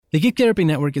The Geek Therapy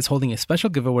Network is holding a special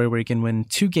giveaway where you can win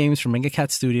 2 games from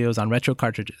MegaCat Studios on retro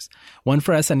cartridges, one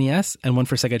for SNES and one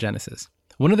for Sega Genesis.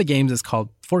 One of the games is called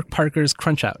Fork Parker's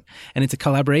Crunch Out, and it's a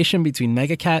collaboration between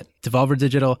MegaCat, Devolver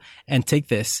Digital, and Take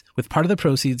This, with part of the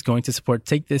proceeds going to support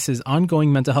Take This's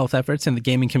ongoing mental health efforts in the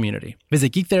gaming community.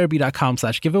 Visit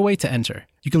geektherapy.com/giveaway to enter.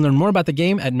 You can learn more about the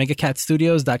game at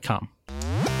megacatstudios.com.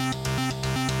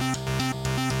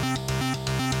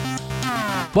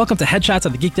 Welcome to Headshots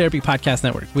on the Geek Therapy Podcast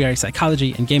Network. We are a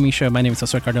psychology and gaming show. My name is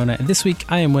Josue Cardona, and this week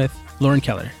I am with Lauren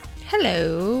Keller.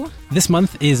 Hello. This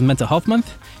month is Mental Health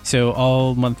Month, so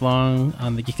all month long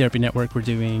on the Geek Therapy Network, we're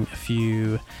doing a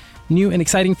few new and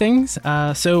exciting things.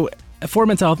 So for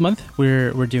Mental Health Month,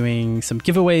 we're doing some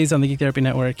giveaways on the Geek Therapy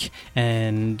Network,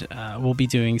 and we'll be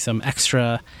doing some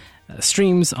extra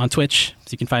streams on Twitch.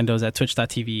 So you can find those at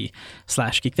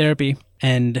twitch.tv/geektherapy.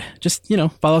 And just,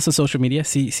 follow us on social media,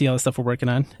 see all the stuff we're working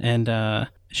on, and it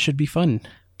should be fun.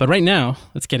 But right now,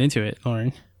 let's get into it,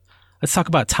 Lauren. Let's talk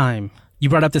about time. You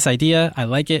brought up this idea. I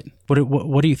like it.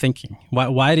 What are you thinking?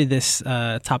 Why did this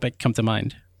topic come to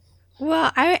mind?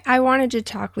 Well, I wanted to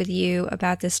talk with you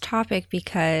about this topic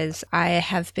because I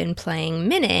have been playing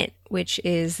Minute, which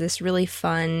is this really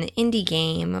fun indie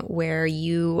game where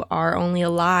you are only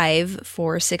alive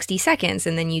for 60 seconds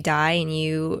and then you die and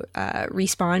you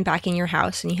respawn back in your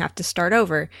house and you have to start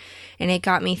over. And it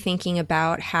got me thinking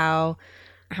about how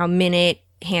Minute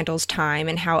handles time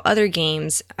and how other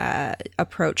games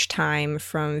approach time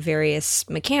from various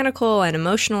mechanical and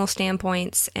emotional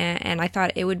standpoints, and I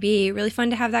thought it would be really fun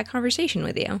to have that conversation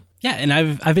with you. Yeah, and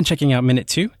I've been checking out Minute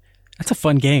too. That's a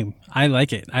fun game. I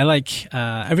like it. I like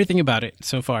everything about it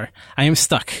so far. I am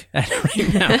stuck at it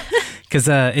right now because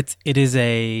it is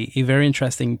a very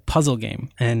interesting puzzle game,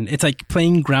 and it's like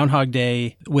playing Groundhog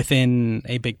Day within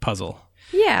a big puzzle.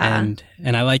 Yeah,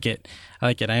 and I like it.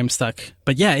 I am stuck,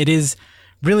 but yeah, it is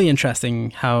really interesting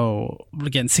how,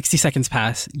 again, 60 seconds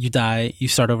pass, you die, you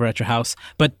start over at your house.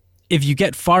 But if you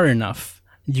get far enough,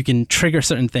 you can trigger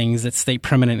certain things that stay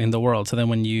permanent in the world. So then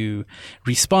when you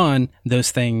respawn,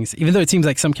 those things, even though it seems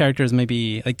like some characters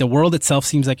maybe, like the world itself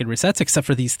seems like it resets, except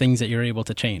for these things that you're able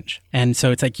to change. And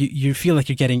so it's like you feel like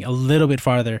you're getting a little bit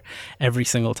farther every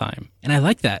single time. And I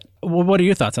like that. What are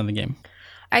your thoughts on the game?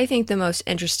 I think the most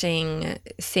interesting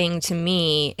thing to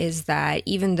me is that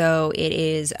even though it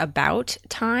is about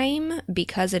time,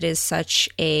 because it is such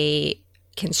a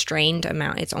constrained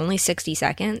amount, it's only 60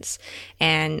 seconds.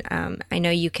 And I know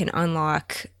you can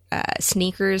unlock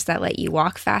sneakers that let you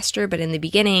walk faster, but in the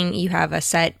beginning you have a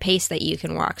set pace that you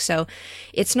can walk. So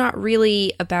it's not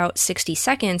really about 60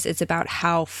 seconds, it's about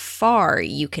how far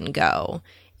you can go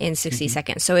in 60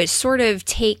 seconds. So it sort of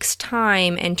takes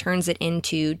time and turns it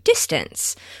into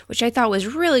distance, which I thought was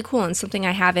really cool and something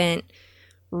I haven't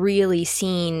really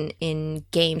seen in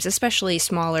games, especially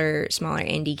smaller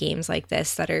indie games like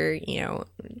this that are,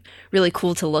 really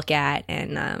cool to look at.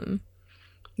 And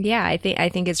I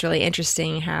think it's really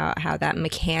interesting how that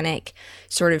mechanic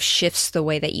sort of shifts the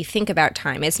way that you think about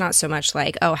time. It's not so much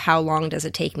like, oh, how long does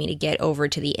it take me to get over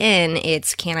to the inn?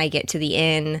 It's, can I get to the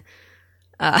inn?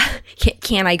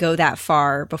 Can I go that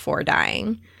far before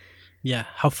dying? Yeah,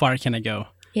 how far can I go?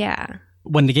 Yeah.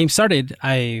 When the game started,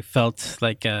 I felt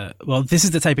like, this is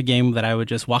the type of game that I would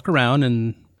just walk around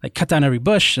and like cut down every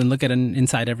bush and look at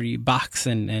inside every box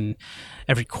and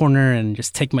every corner and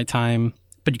just take my time.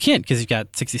 But you can't because you've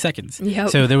got 60 seconds. Yep.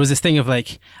 So there was this thing of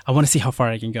like, I want to see how far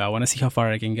I can go.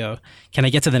 Can I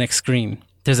get to the next screen?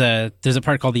 There's a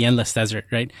part called the Endless Desert,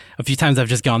 right? A few times I've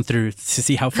just gone through to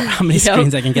see how many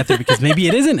screens I can get through because maybe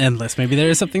it isn't endless. Maybe there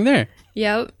is something there.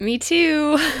 Yep, me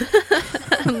too.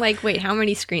 I'm like, wait, how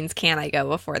many screens can I go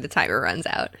before the timer runs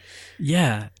out?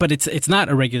 Yeah, but it's not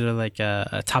a regular like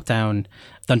a top-down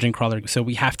dungeon crawler. So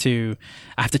I have to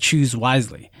choose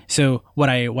wisely. So what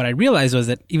I realized was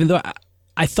that even though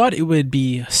I thought it would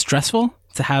be stressful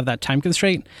to have that time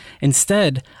constraint,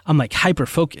 instead I'm like hyper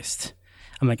focused.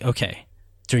 I'm like, okay,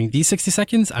 during these 60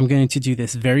 seconds, I'm going to do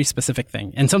this very specific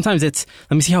thing. And sometimes it's,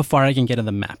 let me see how far I can get on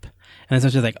the map. And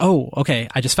it's just like, oh, okay,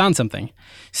 I just found something.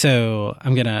 So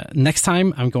next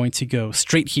time, I'm going to go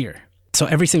straight here. So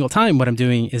every single time, what I'm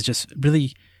doing is just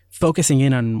really focusing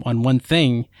in on one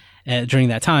thing during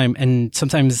that time. And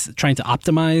sometimes trying to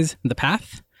optimize the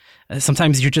path.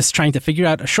 Sometimes you're just trying to figure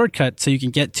out a shortcut so you can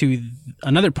get to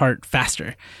another part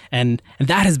faster. And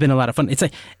that has been a lot of fun. It's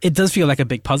like, it does feel like a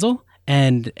big puzzle.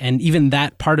 And even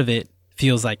that part of it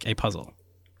feels like a puzzle.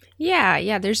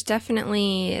 Yeah. There's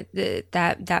definitely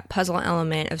that puzzle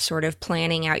element of sort of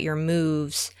planning out your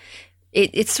moves.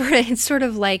 It's sort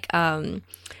of like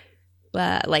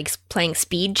like playing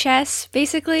speed chess,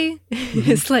 basically.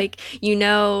 It's like,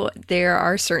 there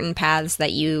are certain paths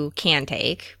that you can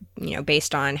take,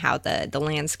 based on how the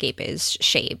landscape is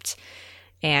shaped,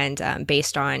 and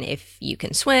based on if you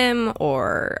can swim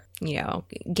or,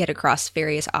 get across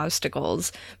various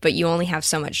obstacles, but you only have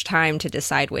so much time to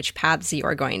decide which paths you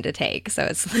are going to take. So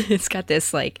it's got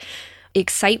this like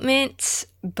excitement,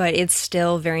 but it's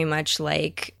still very much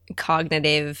like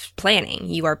cognitive planning.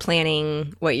 You are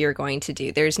planning what you're going to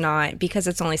do. There's not, because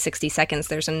it's only 60 seconds,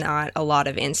 there's not a lot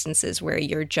of instances where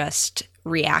you're just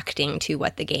reacting to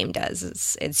what the game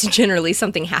does. It's generally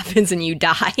something happens and you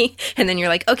die, and then you're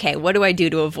like, okay, what do I do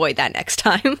to avoid that next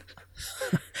time?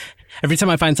 Every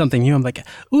time I find something new, I'm like,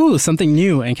 ooh, something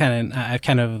new, and I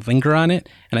kind of linger on it,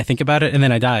 and I think about it, and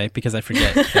then I die because I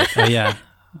forget. Like, oh yeah,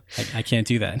 I can't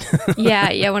do that.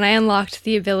 Yeah. When I unlocked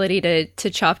the ability to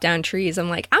chop down trees, I'm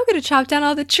like, I'm going to chop down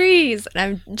all the trees.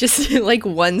 And I'm just like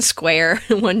one square,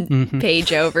 one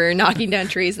page over, knocking down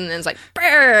trees. And then it's like,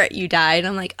 brr, you died.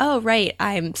 I'm like, oh, right.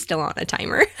 I'm still on a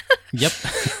timer. Yep.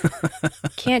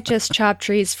 Can't just chop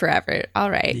trees forever.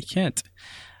 All right. You can't.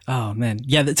 Oh, man.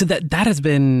 Yeah. So that has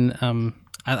been,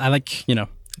 I like,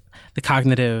 the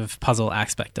cognitive puzzle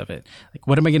aspect of it. Like,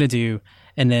 what am I going to do?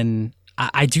 And then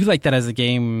I do like that as a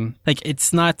game. Like,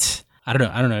 it's not, I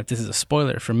don't know if this is a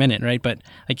spoiler for Minute, right? But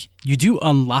like, you do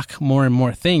unlock more and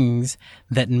more things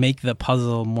that make the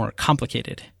puzzle more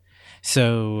complicated.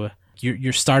 So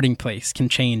your starting place can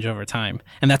change over time.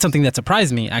 And that's something that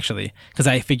surprised me, actually, because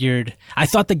I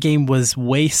thought the game was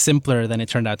way simpler than it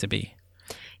turned out to be.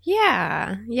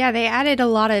 Yeah, they added a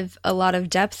lot of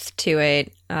depth to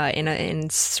it in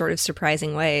sort of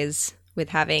surprising ways with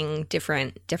having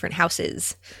different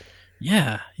houses.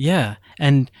 Yeah,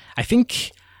 and I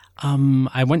think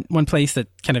I went one place that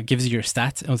kind of gives you your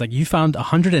stats, and it was like, you found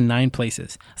 109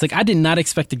 places. It's like, I did not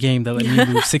expect a game that let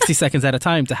me move 60 seconds at a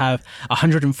time to have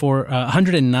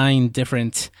 109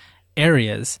 different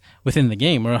areas within the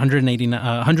game, or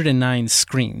 109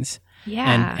 screens.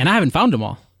 Yeah, and I haven't found them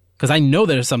all, because I know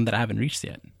there's some that I haven't reached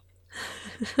yet.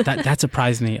 That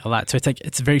surprised me a lot. So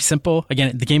it's very simple.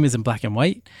 Again, the game is in black and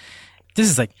white. This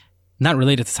is like not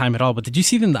related to time at all, but did you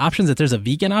see in the options that there's a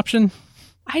vegan option?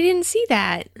 I didn't see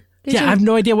that. I have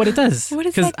no idea what it does. What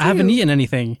does that do? Because I haven't eaten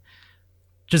anything.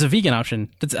 There's a vegan option.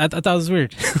 I thought it was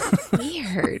weird.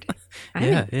 Weird.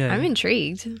 I'm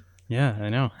intrigued. Yeah, I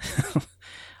know.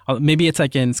 Maybe it's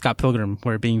like in Scott Pilgrim,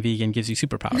 where being vegan gives you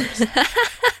superpowers.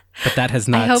 But that has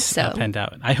not panned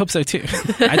out. I hope so too.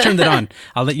 I turned it on.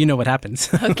 I'll let you know what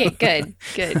happens. Okay, good.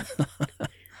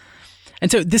 And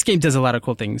so this game does a lot of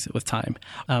cool things with time.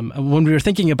 When we were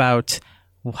thinking about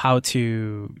how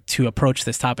to approach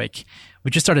this topic, we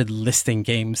just started listing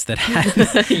games that had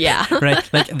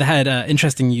right, like that had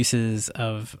interesting uses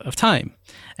of time.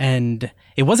 And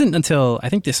it wasn't until I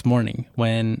think this morning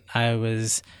when I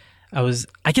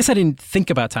guess I didn't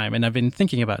think about time, and I've been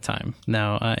thinking about time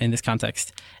now in this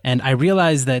context. And I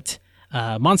realized that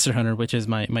Monster Hunter, which is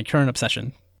my current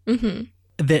obsession,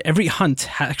 that every hunt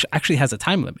actually has a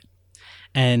time limit.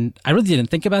 And I really didn't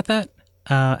think about that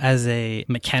as a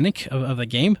mechanic of the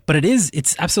game, but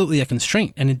it's absolutely a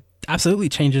constraint, and it absolutely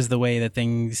changes the way that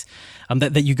things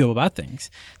that you go about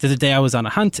things. The other day I was on a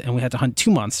hunt, and we had to hunt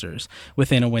 2 monsters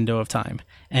within a window of time.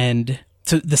 And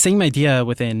so the same idea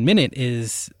within Minute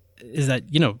is that,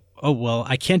 oh, well,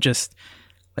 I can't just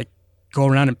like go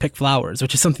around and pick flowers,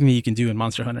 which is something that you can do in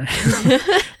Monster Hunter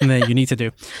and that you need to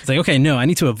do. It's like, okay, no, I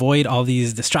need to avoid all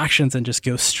these distractions and just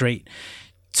go straight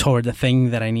toward the thing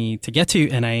that I need to get to.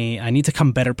 And I need to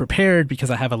come better prepared because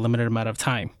I have a limited amount of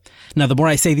time. Now, the more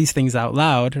I say these things out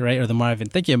loud, right, or the more I've been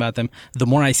thinking about them, the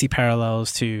more I see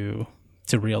parallels to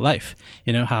real life,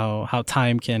 how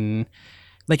time can,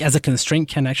 like, as a constraint,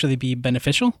 can actually be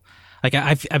beneficial. Like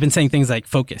I've been saying things like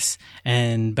focus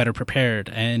and better prepared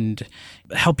and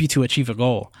help you to achieve a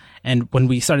goal. And when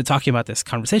we started talking about this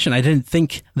conversation, I didn't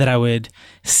think that I would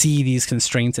see these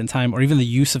constraints in time, or even the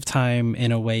use of time,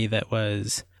 in a way that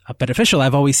was beneficial.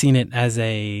 I've always seen it as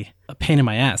a pain in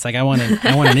my ass. Like I want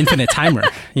an infinite timer,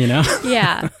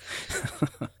 Yeah.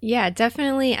 Yeah,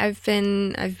 definitely. I've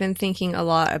been thinking a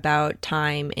lot about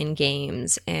time in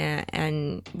games,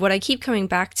 and what I keep coming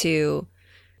back to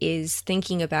is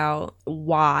thinking about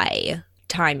why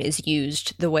time is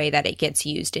used the way that it gets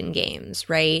used in games,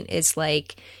 right? It's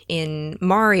like in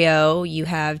Mario, you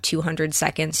have 200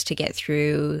 seconds to get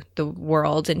through the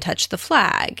world and touch the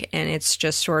flag. And it's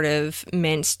just sort of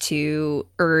meant to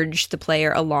urge the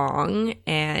player along.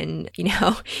 And,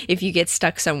 if you get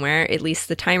stuck somewhere, at least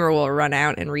the timer will run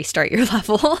out and restart your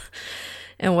level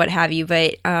and what have you.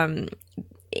 But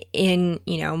in,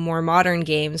 more modern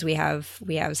games, we have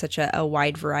such a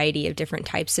wide variety of different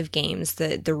types of games.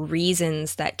 The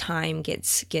reasons that time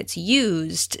gets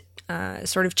used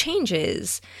sort of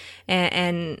changes,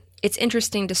 and it's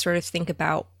interesting to sort of think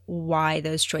about why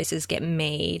those choices get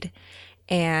made,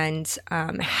 and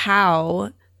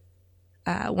how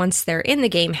once they're in the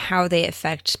game, how they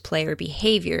affect player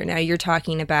behavior. Now, you're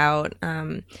talking about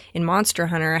in Monster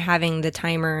Hunter, having the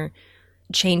timer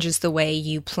changes the way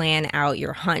you plan out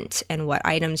your hunt and what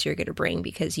items you're going to bring,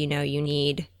 because you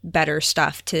need better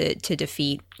stuff to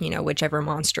defeat whichever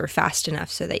monster fast enough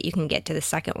so that you can get to the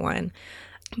second one.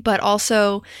 But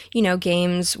also,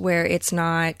 games where it's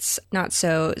not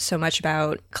so much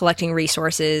about collecting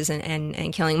resources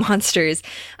and killing monsters.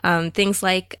 Things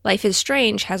like Life is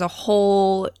Strange has a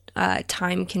whole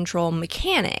time control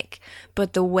mechanic,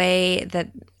 but the way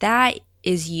that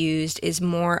is used is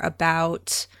more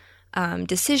about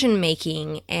decision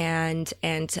making and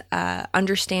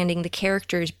understanding the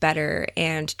characters better,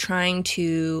 and trying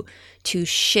to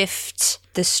shift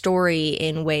the story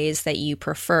in ways that you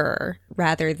prefer,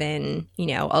 rather than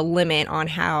a limit on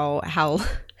how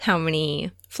many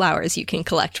flowers you can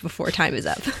collect before time is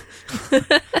up.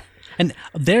 And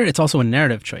there, it's also a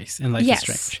narrative choice in Life Yes.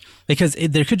 is Strange, because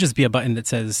there could just be a button that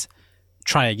says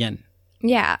 "try again,"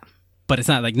 Yeah. but it's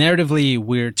not. Like, narratively,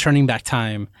 we're turning back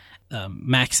time.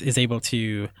 Max is able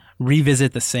to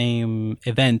revisit the same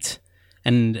event,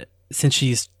 and since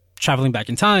she's traveling back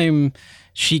in time,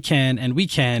 she can, and we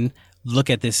can,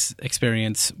 look at this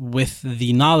experience with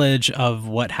the knowledge of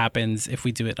what happens if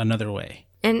we do it another way.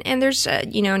 And there's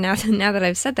now that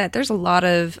I've said that, there's a lot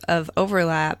of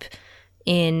overlap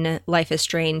in Life is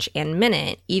Strange and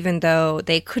Minute, even though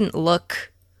they couldn't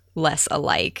look less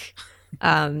alike.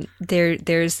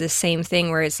 There's the same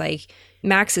thing where it's like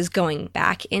Max is going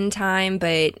back in time,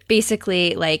 but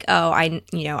basically like, I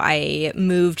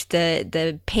moved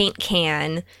the paint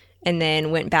can and then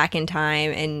went back in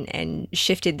time and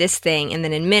shifted this thing. And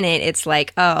then in Minute, it's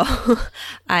like,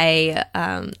 I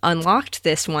unlocked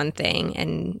this one thing.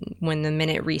 And when the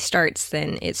minute restarts,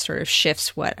 then it sort of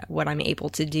shifts what I'm able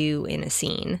to do in a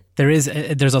scene.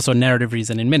 There's also a narrative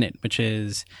reason in Minute, which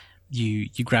is you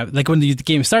grab, like when the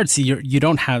game starts, you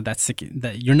don't have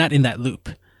that you're not in that loop.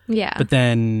 Yeah. But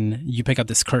then you pick up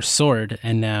this cursed sword,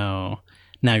 and now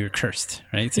you're cursed,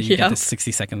 right? So you get this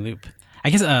 60-second loop. I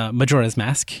guess Majora's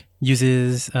Mask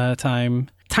uses time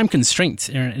constraints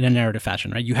in a narrative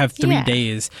fashion, right? You have 3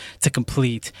 days to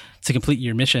complete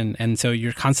your mission, and so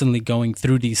you're constantly going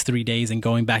through these 3 days and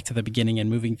going back to the beginning and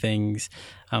moving things.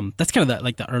 That's kind of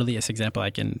the earliest example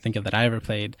I can think of that I ever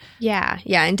played. Yeah,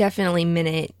 and definitely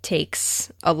Minute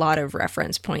takes a lot of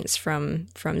reference points from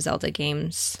Zelda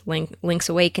games, Link's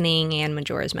Awakening and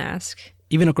Majora's Mask.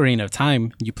 Even Ocarina of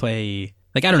Time, you play.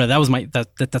 Like, I don't know,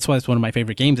 that's why it's one of my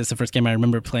favorite games. It's the first game I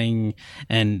remember playing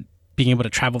and being able to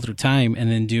travel through time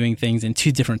and then doing things in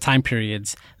 2 different time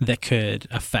periods that could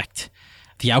affect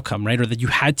the outcome, right? Or that you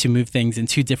had to move things in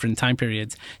 2 different time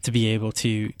periods to be able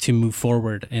to move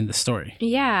forward in the story.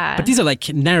 Yeah. But these are like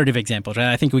narrative examples,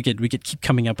 right? I think we could keep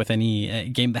coming up with any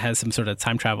game that has some sort of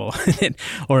time travel in it,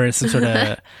 or some sort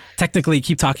of technically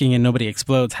Keep Talking and Nobody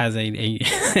Explodes has a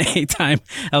time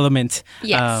element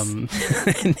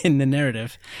in the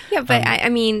narrative. Yeah, but I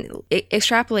mean,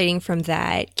 extrapolating from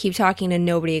that, Keep Talking and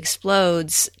Nobody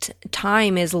Explodes,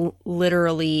 time is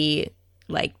literally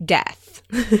like death.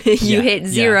 You hit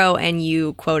 0 and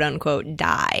you quote unquote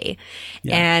die.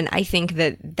 Yeah. And I think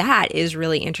that is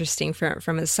really interesting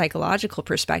from a psychological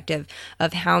perspective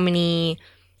of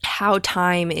how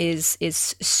time is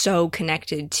so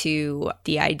connected to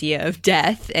the idea of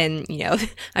death. And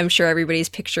I'm sure everybody's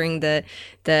picturing the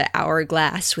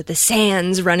hourglass with the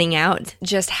sands running out.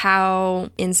 Just how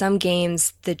in some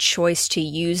games the choice to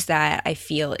use that, I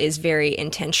feel, is very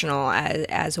intentional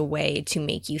as a way to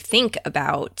make you think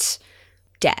about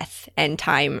death and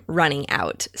time running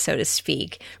out, so to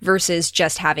speak, versus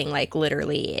just having like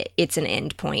literally it's an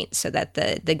end point so that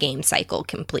the game cycle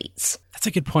completes. That's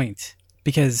a good point.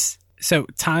 Because so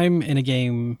time in a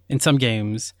game, in some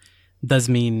games, does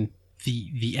mean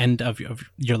the end of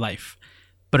your life.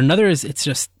 But another is it's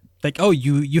just like, oh,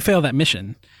 you fail that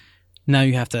mission. Now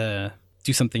you have to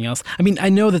do something else. I mean, I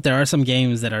know that there are some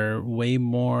games that are way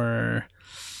more,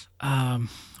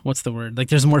 what's the word? Like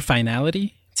there's more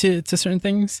finality to certain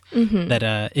things,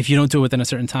 that if you don't do it within a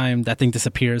certain time, that thing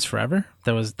disappears forever.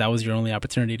 That was your only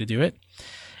opportunity to do it.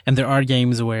 And there are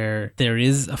games where there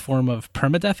is a form of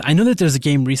permadeath. I know that there's a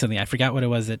game recently, I forgot what it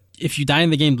was, that if you die in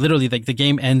the game, literally like the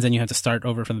game ends and you have to start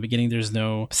over from the beginning. There's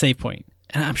no save point.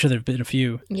 And I'm sure there have been a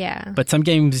few. Yeah. But some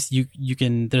games you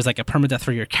can, there's like a permadeath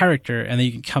for your character, and then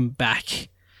you can come back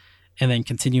and then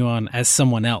continue on as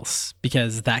someone else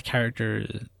because that character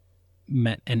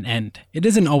met an end. It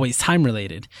isn't always time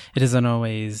related. It isn't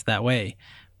always that way.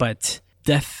 But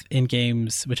death in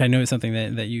games, which I know is something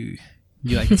that you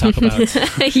like to talk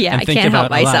about. Yeah, I can't help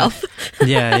myself.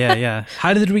 Yeah.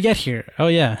 How did we get here? Oh,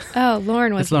 yeah. Oh,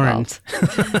 Lauren was involved.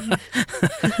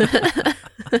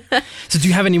 So do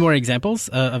you have any more examples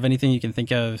of anything you can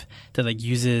think of that like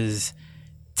uses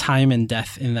time and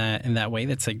death in that way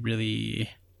that's like really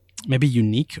maybe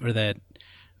unique or that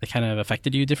kind of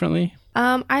affected you differently?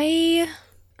 I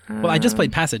just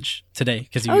played Passage today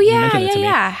because you mentioned it to me.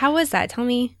 How was that? Tell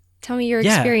me your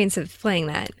experience of playing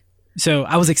that. So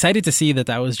I was excited to see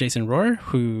that was Jason Rohr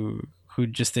who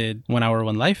just did 1 Hour,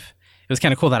 One Life. It was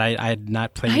kind of cool that I had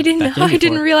not played. I didn't know. I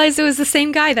didn't realize it was the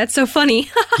same guy. That's so funny.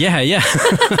 Yeah.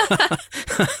 I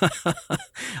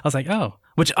was like, oh,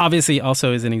 which obviously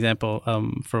also is an example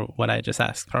for what I just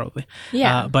asked, probably.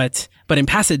 Yeah. But in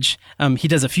Passage, he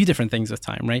does a few different things with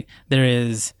time, right? There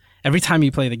is every time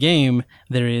you play the game,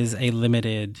 there is a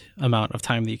limited amount of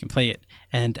time that you can play it,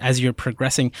 and as you're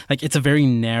progressing, like it's a very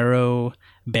narrow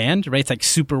band, right? It's like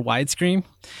super widescreen,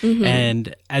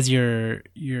 and as you're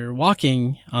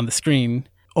walking on the screen,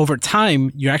 over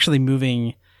time you're actually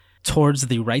moving towards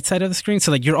the right side of the screen.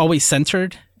 So like you're always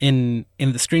centered in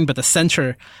the screen, but the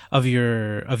center of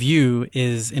you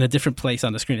is in a different place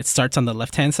on the screen. It starts on the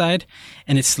left hand side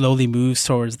and it slowly moves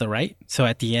towards the right. So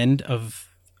at the end of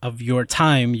your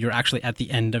time, you're actually at the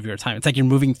end of your time. It's like you're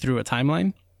moving through a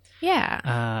timeline.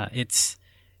 Yeah.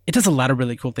 It does a lot of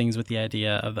really cool things with the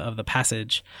idea of the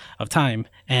passage of time.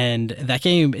 And that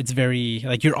game, it's very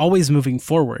like you're always moving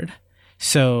forward.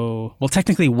 So, well,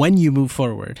 technically when you move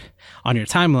forward on your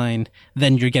timeline,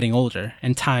 then you're getting older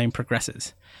and time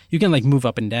progresses. You can like move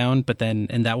up and down, but then,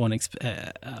 and that won't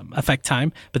affect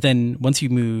time. But then once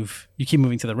you keep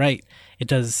moving to the right, it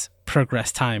does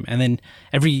progress time. And then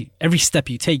every step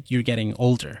you take, you're getting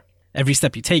older. Every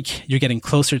step you take, you're getting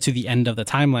closer to the end of the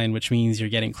timeline, which means you're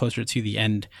getting closer to the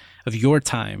end of your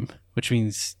time, which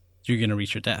means you're going to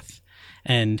reach your death.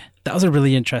 And that was a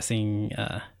really interesting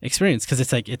experience because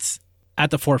it's at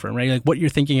the forefront, right? Like what you're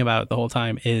thinking about the whole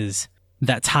time is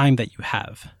that time that you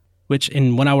have, which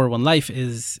in 1 Hour, One Life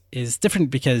is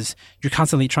different because you're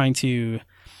constantly trying to,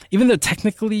 even though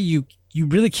technically you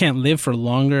really can't live for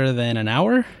longer than an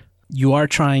hour, you are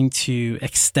trying to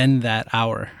extend that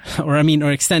hour or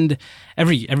extend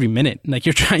every minute. Like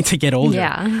you're trying to get older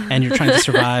and you're trying to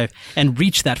survive and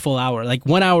reach that full hour. Like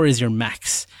 1 hour is your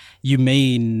max. You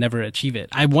may never achieve it.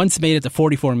 I once made it to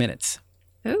 44 minutes.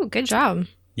 Oh, good job.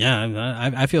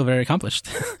 Yeah, I feel very accomplished.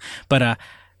 But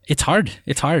it's hard.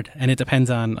 It's hard. And it depends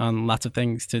on lots of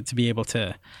things to be able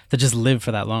to just live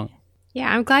for that long.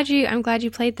 Yeah, I'm glad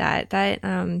you played that. That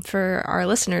for our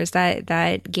listeners,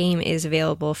 that game is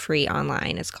available free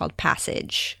online. It's called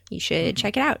Passage. You should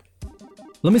check it out.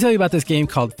 Let me tell you about this game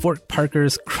called Fork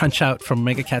Parker's Crunch Out from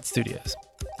Megacat Studios.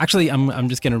 Actually, I'm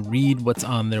just going to read what's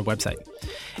on their website.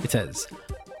 It says,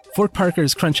 Fork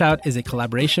Parker's Crunch Out is a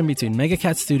collaboration between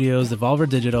Megacat Studios, Devolver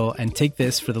Digital, and Take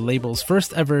This for the label's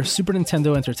first ever Super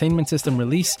Nintendo Entertainment System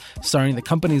release, starring the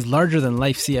company's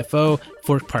larger-than-life CFO,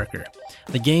 Fork Parker.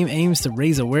 The game aims to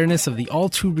raise awareness of the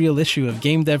all-too-real issue of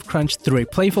game dev crunch through a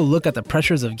playful look at the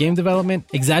pressures of game development,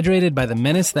 exaggerated by the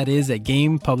menace that is a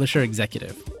game publisher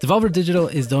executive. Devolver Digital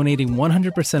is donating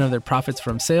 100% of their profits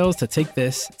from sales to Take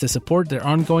This to support their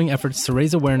ongoing efforts to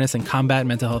raise awareness and combat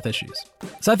mental health issues.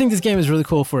 So I think this game is really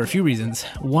cool for a few reasons.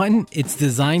 One, it's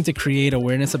designed to create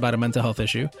awareness about a mental health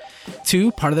issue.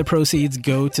 Two, part of the proceeds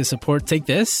go to support Take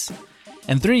This.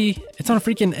 And three, it's on a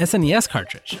freaking SNES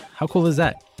cartridge. How cool is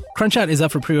that? Crunch Out is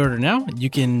up for pre-order now. You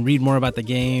can read more about the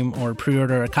game or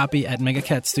pre-order a copy at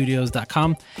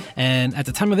megacatstudios.com. And at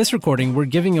the time of this recording, we're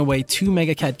giving away 2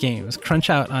 Megacat games, Crunch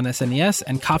Out on SNES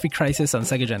and Coffee Crisis on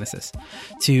Sega Genesis.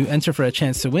 To enter for a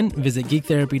chance to win, visit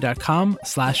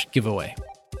geektherapy.com/giveaway.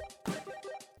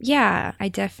 Yeah, I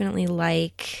definitely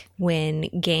like when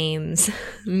games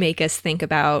make us think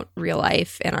about real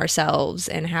life and ourselves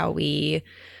and how we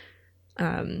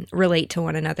relate to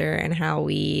one another and how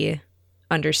we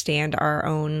understand our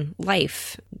own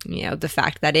life. You know, the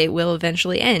fact that it will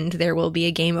eventually end. There will be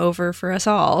a game over for us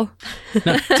all.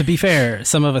 Now, to be fair,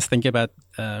 some of us think about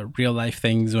real life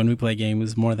things when we play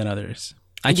games more than others.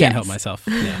 I can't help myself.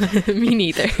 Yeah. Me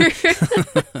neither.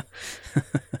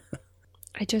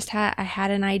 I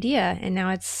had an idea and now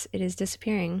it is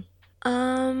disappearing.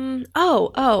 The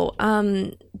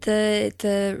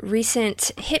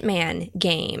recent Hitman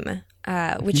game,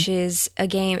 which is a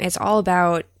game, it's all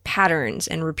about patterns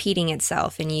and repeating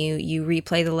itself, and you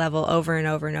replay the level over and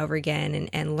over and over again,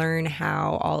 and learn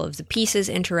how all of the pieces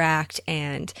interact,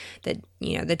 and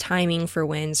the timing for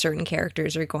when certain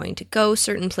characters are going to go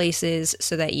certain places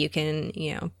so that you can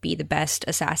be the best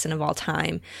assassin of all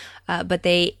time. But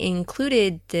they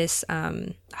included this,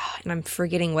 and I'm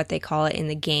forgetting what they call it in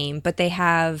the game, but they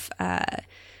have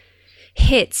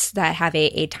hits that have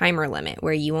a timer limit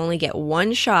where you only get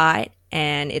one shot,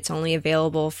 and it's only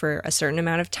available for a certain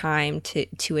amount of time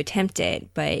to attempt it.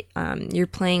 But you're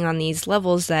playing on these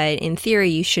levels that, in theory,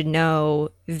 you should know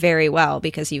very well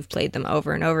because you've played them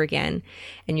over and over again.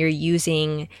 And you're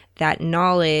using that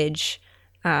knowledge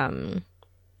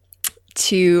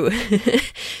to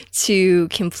to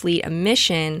complete a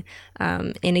mission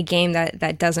in a game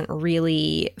that doesn't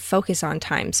really focus on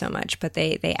time so much, but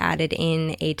they added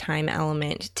in a time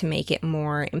element to make it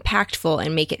more impactful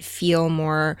and make it feel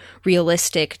more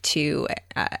realistic to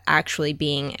actually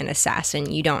being an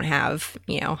assassin. You don't have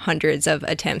hundreds of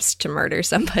attempts to murder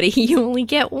somebody. You only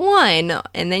get one,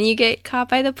 and then you get caught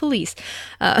by the police.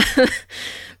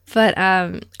 But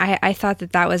I thought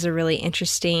that was a really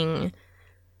interesting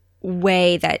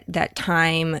way that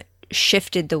time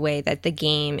shifted the way that the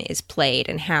game is played,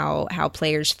 and how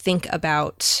players think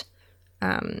about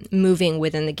moving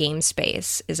within the game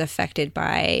space is affected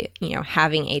by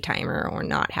having a timer or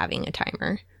not having a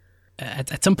timer.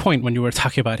 At some point when you were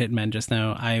talking about Hitman just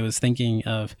now, I was thinking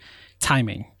of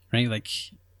timing, right? Like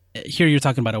here you're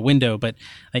talking about a window, but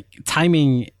like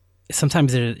timing,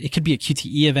 sometimes it could be a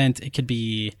QTE event. It could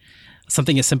be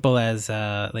something as simple as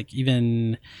like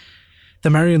even the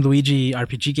Mario and Luigi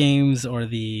RPG games, or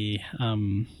the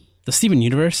Steven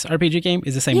Universe RPG game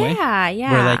is the same way.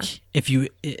 Yeah. Where like if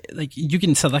you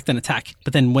can select an attack,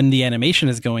 but then when the animation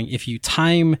is going, if you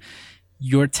time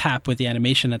your tap with the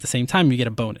animation at the same time, you get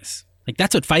a bonus. Like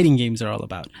that's what fighting games are all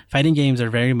about. Fighting games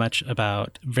are very much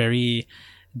about very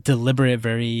deliberate,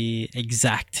 very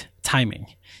exact timing.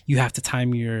 You have to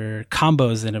time your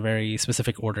combos in a very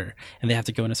specific order, and they have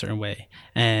to go in a certain way.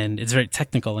 And it's very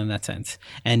technical in that sense.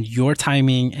 And your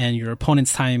timing and your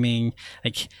opponent's timing,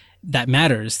 like that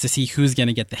matters to see who's going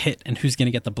to get the hit and who's going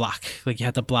to get the block. Like you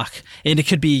have to block, and it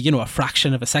could be, a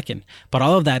fraction of a second, but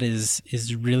all of that is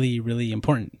really, really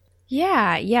important.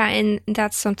 Yeah, and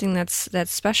that's something that's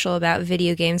special about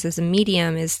video games as a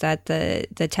medium, is that the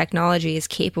technology is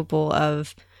capable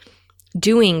of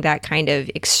doing that kind of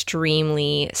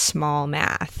extremely small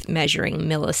math, measuring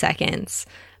milliseconds.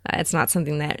 It's not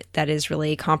something that is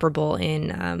really comparable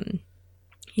in,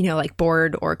 like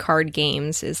board or card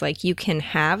games. Is like you can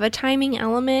have a timing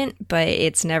element, but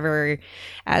it's never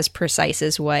as precise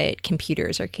as what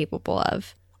computers are capable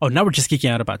of. Oh, now we're just geeking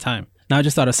out about time. Now I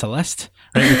just thought of Celeste,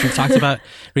 right, which we've talked about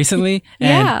recently.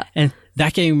 And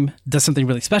that game does something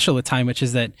really special with time, which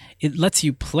is that it lets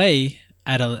you play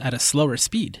at a slower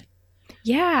speed.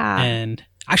 Yeah. And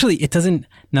actually, it doesn't,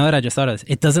 now that I just thought of this,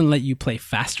 it doesn't let you play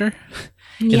faster.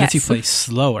 It lets you play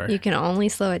slower. You can only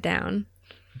slow it down.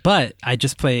 But I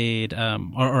just played,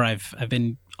 or I've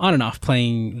been on and off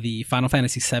playing the Final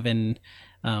Fantasy VII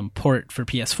port for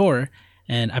PS4,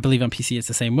 and I believe on PC it's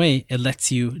the same way. It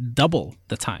lets you double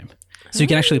the time. So you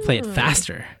can actually play it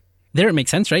faster. There it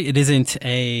makes sense, right? It isn't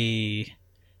in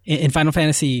Final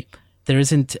Fantasy, there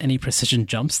isn't any precision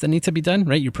jumps that need to be done,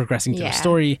 right? You're progressing through a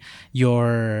story.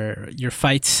 Your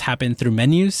fights happen through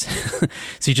menus.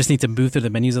 So you just need to move through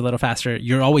the menus a little faster.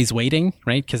 You're always waiting,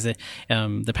 right? Because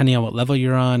depending on what level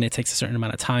you're on, it takes a certain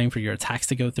amount of time for your attacks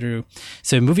to go through.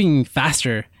 So moving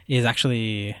faster is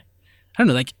actually, I don't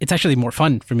know, like it's actually more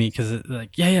fun for me because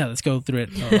like, let's go through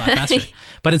it a lot faster.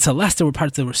 But in Celeste, there were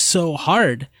parts that were so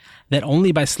hard that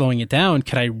only by slowing it down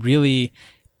could I really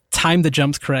time the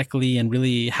jumps correctly and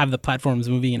really have the platforms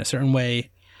moving in a certain way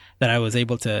that I was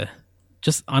able to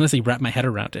just honestly wrap my head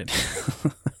around it.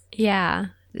 Yeah.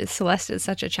 Celeste is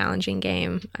such a challenging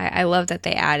game. I love that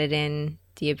they added in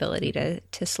the ability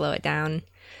to slow it down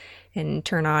and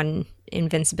turn on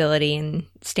invincibility and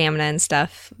stamina and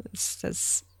stuff.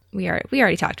 We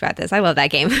already talked about this. I love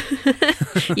that game,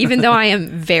 even though I am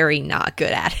very not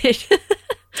good at it.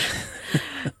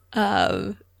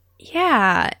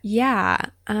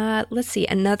 Let's see.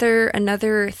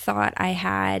 Another thought I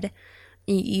had.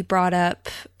 You brought up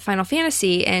Final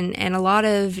Fantasy, and a lot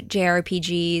of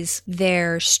JRPGs,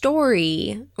 their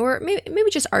story, or maybe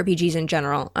just RPGs in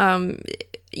general.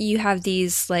 You have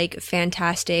these like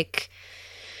fantastic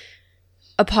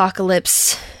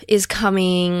apocalypse is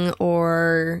coming,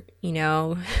 or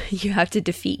you have to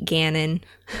defeat Ganon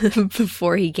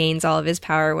before he gains all of his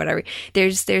power or whatever.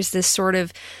 There's this sort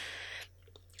of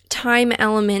time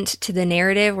element to the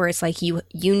narrative where it's like you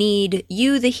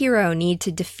the hero need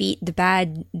to defeat the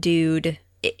bad dude.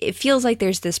 It feels like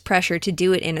there's this pressure to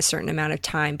do it in a certain amount of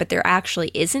time, but there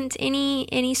actually isn't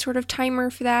any sort of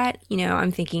timer for that. You know,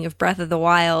 I'm thinking of Breath of the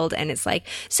Wild, and it's like,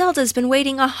 Zelda's been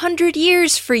waiting 100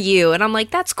 years for you. And I'm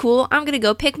like, that's cool. I'm going to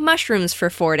go pick mushrooms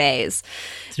for 4 days.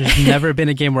 There's never been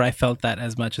a game where I felt that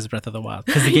as much as Breath of the Wild,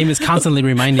 because the game is constantly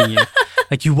reminding you,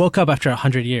 like, you woke up after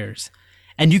 100 years.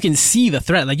 And you can see the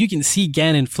threat. Like, you can see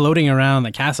Ganon floating around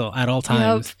the castle at all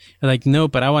times. Yep. You're like, no,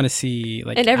 but I want to see,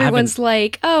 like... And everyone's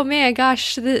like, oh, man,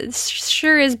 gosh, this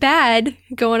sure is bad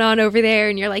going on over there.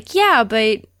 And you're like, yeah,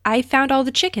 but I found all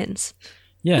the chickens.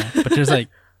 Yeah, but there's like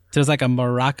a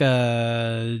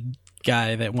maraca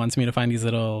guy that wants me to find these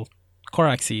little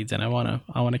Korok seeds, and I want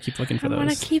to keep looking for those. I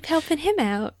want to keep helping him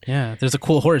out. Yeah, there's a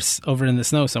cool horse over in the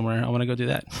snow somewhere. I want to go do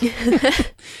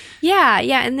that. Yeah,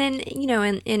 and then, you know,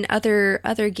 in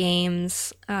other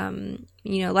games, you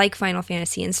know, like Final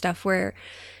Fantasy and stuff, where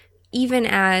even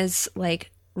as like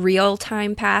real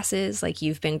time passes, like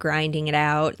you've been grinding it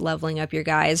out, leveling up your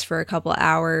guys for a couple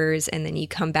hours, and then you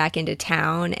come back into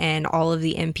town and all of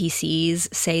the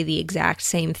NPCs say the exact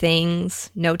same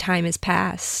things. No time has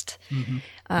passed. Mm-hmm.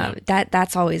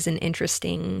 That's always an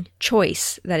interesting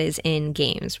choice that is in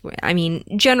games. I mean,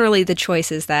 generally the choice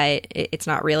is that it's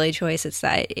not really a choice. It's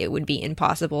that it would be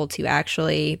impossible to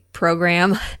actually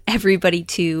program everybody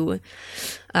to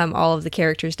all of the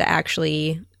characters to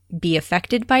actually be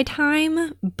affected by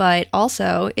time. But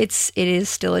also it is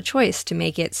still a choice to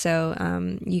make it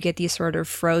so you get these sort of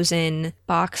frozen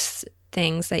box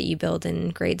things that you build in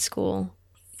grade school.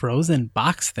 Frozen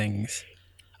box things?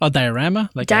 Oh,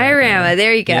 diorama? Like diorama,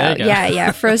 there you go.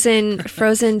 Yeah. Frozen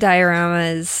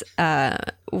dioramas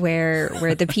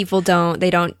where the people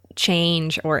don't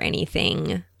change or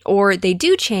anything. Or they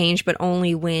do change, but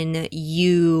only when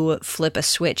you flip a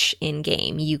switch in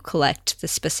game. You collect the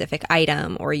specific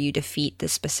item or you defeat the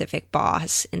specific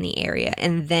boss in the area,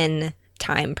 and then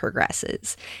time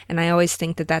progresses. And I always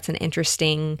think that that's an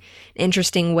interesting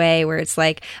way where it's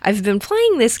like, I've been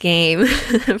playing this game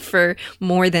for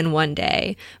more than one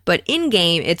day, but in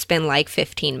game it's been like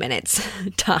 15 minutes.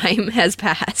 Time has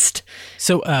passed.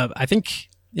 So I think,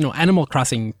 you know, Animal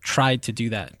Crossing tried to do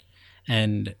that,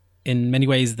 and in many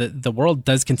ways the world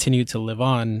does continue to live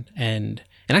on, and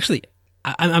actually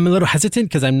I'm a little hesitant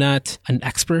because I'm not an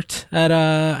expert at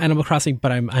Animal Crossing,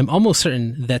 but I'm almost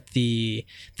certain that the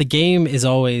game is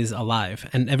always alive,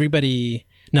 and everybody.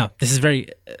 No,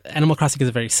 Animal Crossing is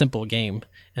a very simple game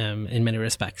in many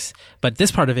respects, but this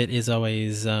part of it is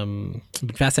always been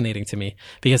fascinating to me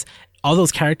because all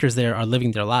those characters there are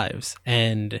living their lives,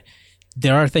 and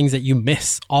there are things that you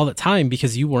miss all the time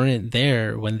because you weren't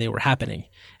there when they were happening.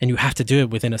 And you have to do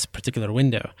it within a particular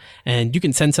window. And you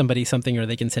can send somebody something, or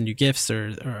they can send you gifts,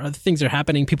 or other things are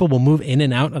happening. People will move in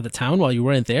and out of the town while you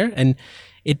weren't there. And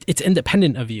it's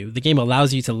independent of you. The game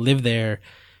allows you to live there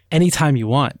anytime you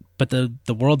want, but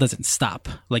the world doesn't stop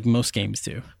like most games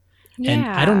do. Yeah.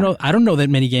 And I don't know that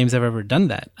many games have ever done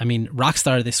that. I mean,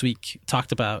 Rockstar this week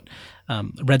talked about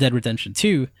Red Dead Redemption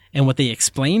 2, and what they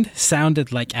explained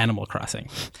sounded like Animal Crossing.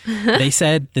 They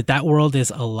said that world is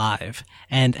alive,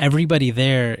 and everybody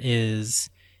there is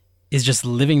just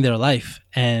living their life.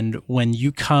 And when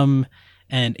you come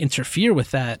and interfere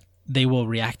with that, they will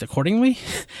react accordingly,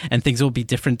 and things will be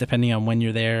different depending on when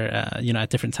you're there, at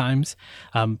different times.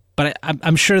 But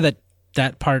I'm sure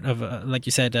that part of, like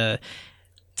you said,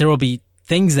 there will be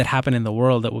things that happen in the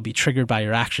world that will be triggered by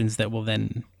your actions that will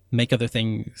then make other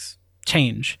things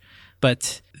change.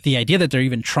 But the idea that they're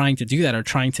even trying to do that, or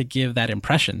trying to give that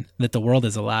impression that the world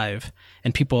is alive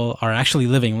and people are actually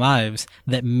living lives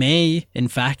that may, in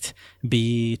fact,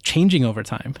 be changing over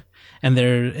time, and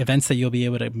they're events that you'll be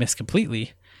able to miss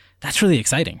completely, that's really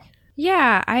exciting.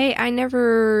 Yeah, I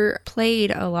never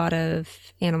played a lot of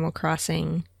Animal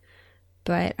Crossing,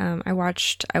 but I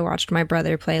watched my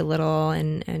brother play a little,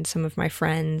 and some of my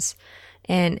friends.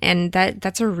 And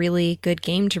that's a really good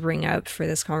game to bring up for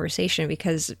this conversation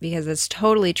because it's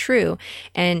totally true.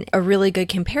 And a really good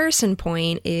comparison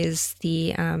point is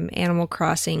the Animal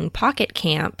Crossing Pocket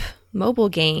Camp mobile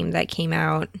game that came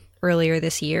out earlier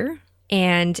this year.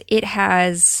 And it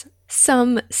has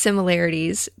some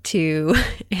similarities to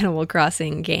Animal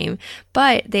Crossing game,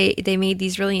 but they made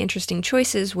these really interesting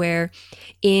choices where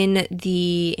in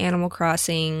the Animal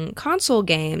Crossing console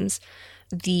games,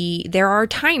 there are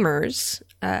timers,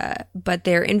 but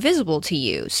they're invisible to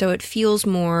you. So it feels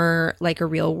more like a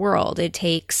real world. It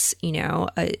takes,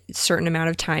 a certain amount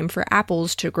of time for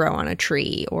apples to grow on a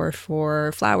tree or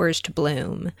for flowers to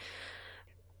bloom.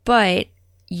 But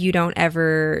you don't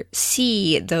ever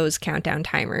see those countdown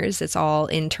timers. It's all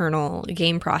internal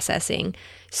game processing.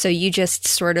 So you just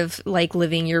sort of like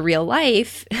living your real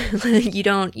life. You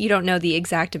don't know the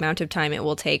exact amount of time it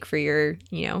will take for your,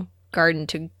 garden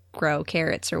to grow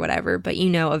carrots or whatever, but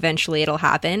eventually it'll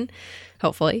happen.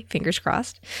 Hopefully, fingers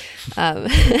crossed.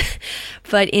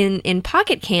 But in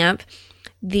Pocket Camp,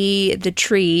 the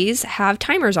trees have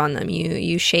timers on them.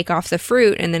 You shake off the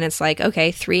fruit and then it's like,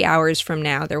 okay, 3 hours from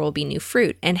now there will be new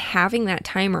fruit. And having that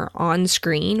timer on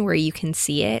screen where you can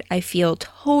see it, I feel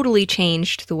totally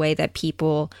changed the way that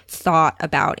people thought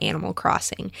about Animal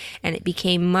Crossing. And it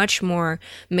became much more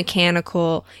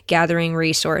mechanical, gathering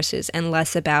resources, and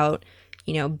less about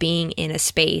being in a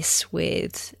space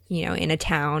with, in a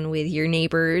town with your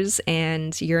neighbors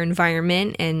and your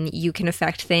environment, and you can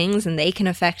affect things and they can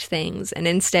affect things. And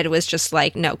instead it was just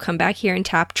like, no, come back here and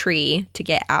tap tree to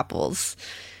get apples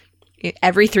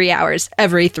every 3 hours,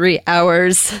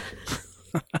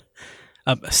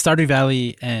 Stardew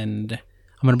Valley, and I'm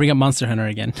going to bring up Monster Hunter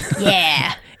again.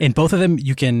 Yeah. In both of them,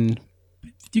 you can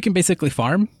basically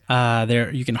farm.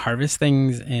 You can harvest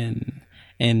things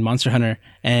in Monster Hunter,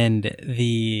 and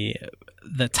the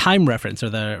time reference or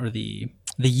the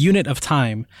unit of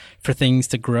time for things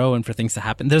to grow and for things to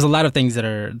happen. There's a lot of things that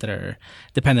are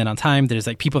dependent on time. There's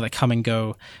like people that come and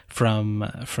go from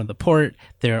the port.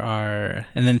 And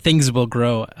then things will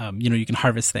grow. You can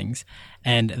harvest things,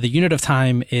 and the unit of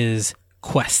time is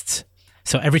quests.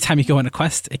 So every time you go on a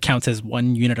quest, it counts as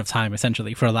 1 unit of time,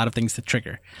 essentially, for a lot of things to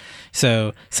trigger.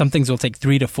 So some things will take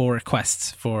 3 to 4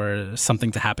 quests for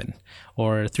something to happen,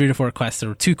 or 3 to 4 quests,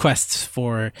 or 2 quests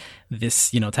for this,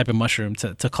 type of mushroom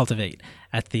to cultivate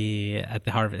at the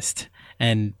harvest.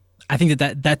 And I think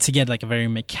that's again like a very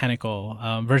mechanical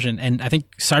version. And I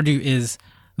think Stardew is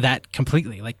that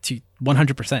completely, like to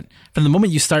 100%. From the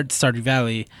moment you start Stardew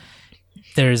Valley,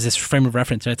 there's this frame of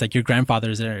reference, right? It's like your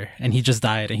grandfather's there and he just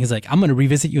died and he's like, I'm going to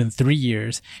revisit you in 3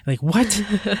 years. You're like, what?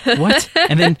 What?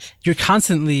 And then you're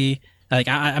constantly like,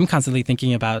 I'm constantly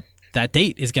thinking about that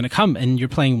date is going to come, and you're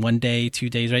playing 1 day, 2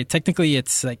 days, right? Technically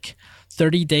it's like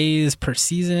 30 days per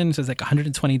season. So it's like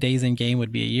 120 days in game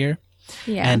would be a year.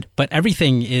 Yeah. But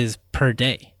everything is per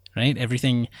day, right?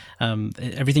 Everything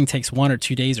takes 1 or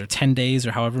 2 days or 10 days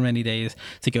or however many days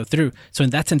to go through. So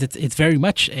in that sense, it's very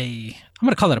much I'm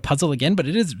going to call it a puzzle again, but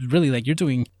it is really like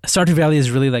Stardew Valley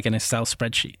is really like an Excel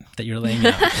spreadsheet that you're laying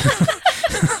out.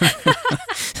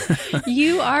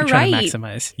 You are right. right. To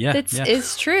maximize. Yeah.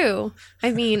 It's true.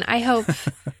 I mean, I hope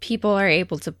people are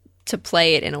able to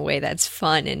play it in a way that's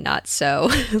fun and not so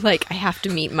like I have to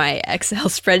meet my Excel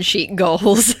spreadsheet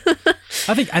goals.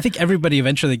 I think everybody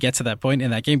eventually gets to that point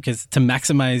in that game, because to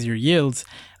maximize your yields,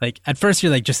 like at first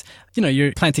you're like just,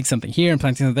 you're planting something here and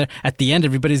planting something there. At the end,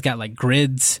 everybody's got like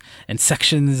grids and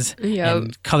sections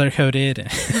and color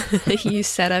coded. You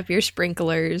set up your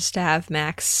sprinklers to have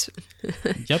max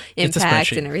It's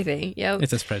impact and everything. Yep.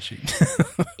 It's a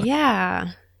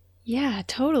spreadsheet. Yeah,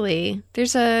 totally.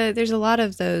 There's a lot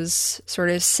of those sort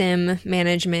of sim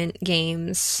management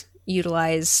games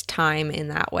utilize time in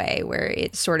that way, where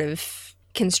it sort of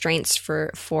constraints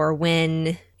for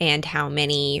when and how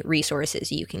many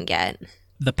resources you can get.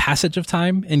 The passage of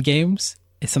time in games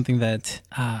is something that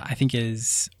I think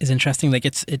is interesting. Like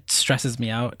it stresses me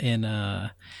out in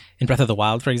Breath of the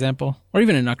Wild, for example, or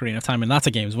even in Ocarina of Time, in lots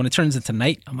of games. When it turns into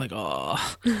night, I'm like,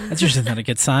 oh, that's usually not a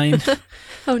good sign.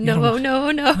 Oh no, no.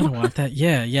 I don't want that.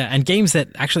 Yeah. And games that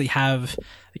actually have,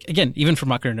 again, even from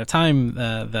Ocarina of Time,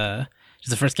 it's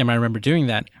the first game I remember doing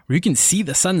that, where you can see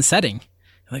the sun setting.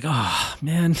 Like, oh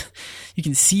man, you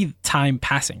can see time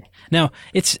passing. Now,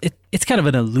 it's kind of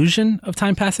an illusion of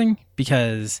time passing,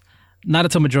 because not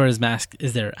until Majora's Mask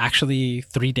is there actually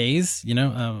 3 days, where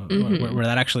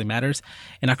that actually matters.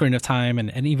 In Ocarina of Time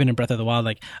and even in Breath of the Wild,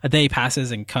 like a day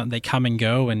passes and they come and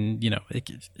go, and it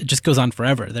just goes on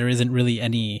forever. There isn't really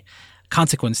any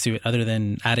consequence to it other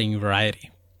than adding variety.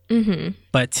 Mm-hmm.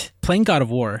 But playing God of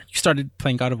War, you started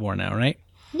playing God of War now, right?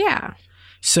 Yeah.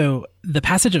 So the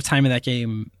passage of time in that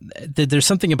game, there's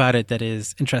something about it that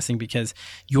is interesting, because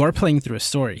you are playing through a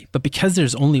story, but because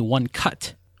there's only one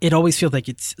cut, it always feels like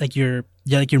it's like you're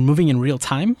moving in real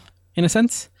time in a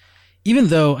sense, even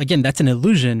though, again, that's an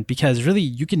illusion, because really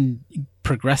you can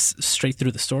progress straight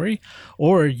through the story,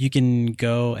 or you can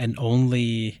go and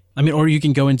or you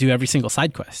can go and do every single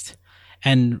side quest.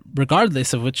 And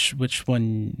regardless of which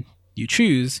one you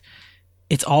choose,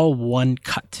 it's all one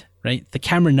cut, right? The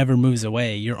camera never moves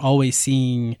away. You're always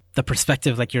seeing the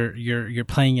perspective, like you're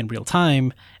playing in real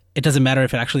time. It doesn't matter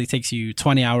if it actually takes you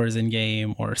 20 hours in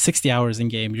game or 60 hours in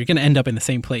game, you're going to end up in the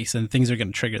same place and things are going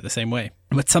to trigger the same way.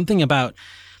 But something about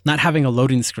not having a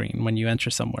loading screen when you enter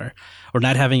somewhere, or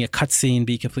not having a cutscene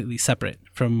be completely separate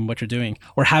from what you're doing,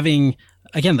 or having,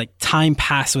 again, like time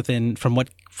pass from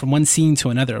one scene to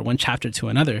another, one chapter to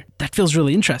another. That feels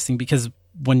really interesting because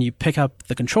when you pick up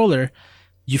the controller,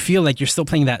 you feel like you're still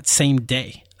playing that same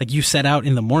day. Like you set out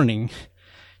in the morning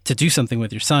to do something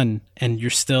with your son, and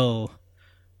it's still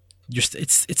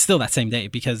that same day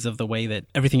because of the way that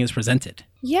everything is presented.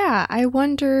 Yeah, I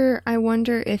wonder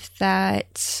if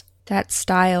that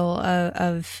style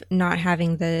of not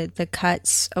having the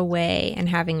cuts away and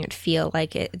having it feel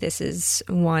like this is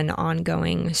one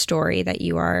ongoing story that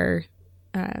you are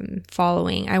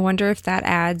following. I wonder if that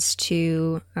adds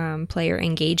to player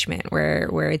engagement,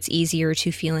 where it's easier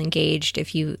to feel engaged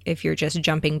if you're just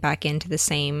jumping back into the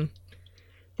same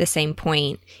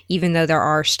point, even though there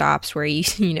are stops where you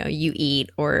eat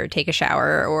or take a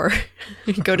shower or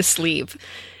go to sleep.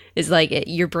 Is like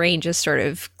your brain just sort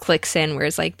of clicks in where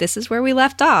it's like, this is where we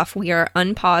left off. We are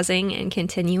unpausing and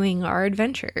continuing our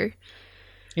adventure.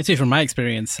 You see, from my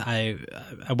experience, I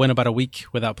went about a week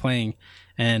without playing,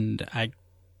 and I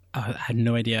had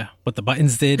no idea what the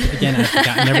buttons did. Again, I've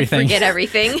forgotten everything. Forget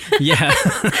everything. Yeah.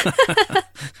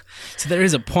 So there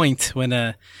is a point when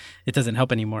it doesn't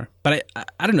help anymore. But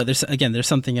I don't know. There's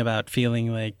something about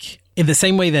feeling like, in the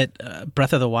same way that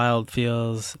Breath of the Wild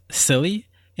feels silly,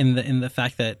 in the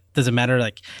fact that doesn't matter,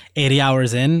 like 80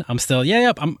 hours in, I'm still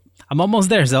I'm almost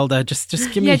there, Zelda. Just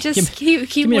give me keep me a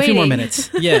few more waiting. minutes.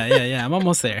 Yeah. I'm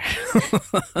almost there.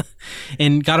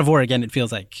 In God of War, again, it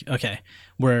feels like, okay,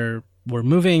 we're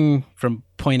moving from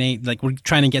point A, like we're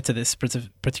trying to get to this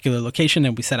particular location,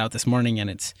 and we set out this morning,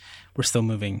 and we're still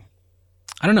moving.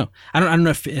 I don't know. I don't know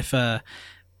if it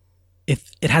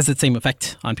has the same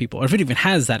effect on people, or if it even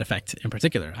has that effect in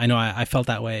particular. I know I felt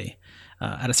that way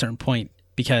at a certain point,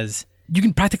 because you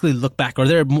can practically look back, or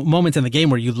there are moments in the game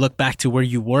where you look back to where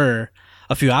you were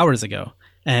a few hours ago,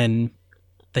 and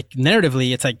like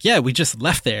narratively, it's like, yeah, we just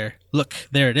left there. Look,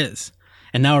 there it is,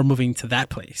 and now we're moving to that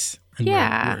place. And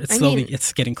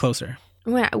it's getting closer.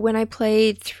 When I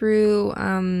played through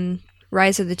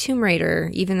Rise of the Tomb Raider,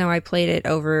 even though I played it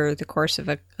over the course of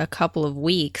a couple of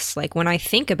weeks, like when I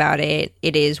think about it,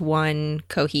 it is one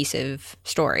cohesive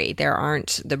story. There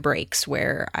aren't the breaks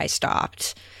where I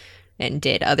stopped and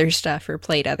did other stuff or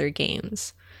played other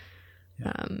games.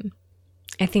 Yeah.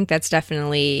 I think that's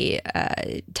definitely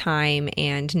time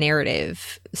and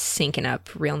narrative syncing up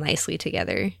real nicely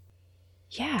together.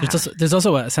 Yeah. There's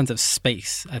also a sense of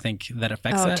space, I think, that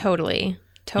affects that. Totally.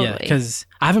 Yeah, because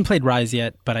I haven't played Rise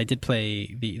yet, but I did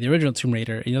play the original Tomb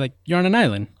Raider, and you're on an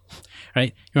island,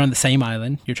 right? You're on the same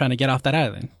island. You're trying to get off that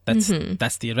island.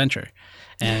 That's the adventure.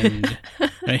 And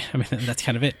right? I mean, that's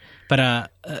kind of it. But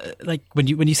like when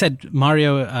you said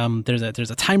Mario, there's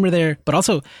a timer there, but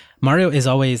also Mario is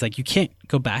always like, you can't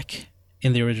go back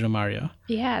in the original Mario.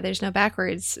 Yeah, there's no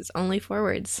backwards. It's only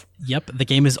forwards. Yep, the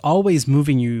game is always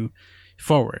moving you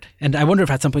forward. And I wonder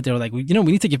if at some point they were like, we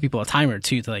need to give people a timer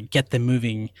too, to like get them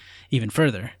moving even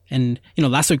further. And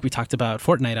last week we talked about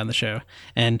Fortnite on the show,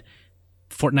 and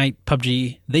Fortnite,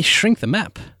 PUBG, they shrink the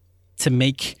map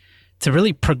to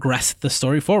really progress the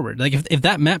story forward. Like if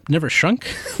that map never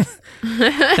shrunk,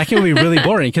 that can be really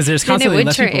boring, because there's constantly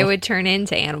less people. It would turn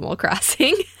into Animal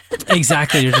Crossing.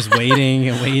 Exactly. You're just waiting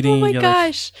and waiting. Oh my You're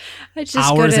gosh. I just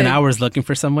hours and hours looking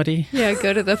for somebody. Yeah,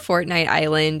 go to the Fortnite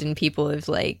island, and people have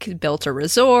like built a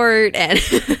resort, and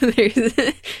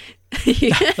there's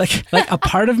like a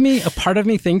part of me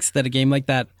thinks that a game like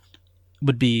that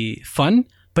would be fun,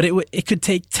 but it could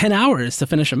take 10 hours to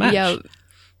finish a match.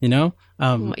 Yep.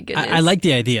 Oh my goodness. I like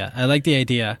the idea. I like the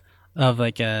idea of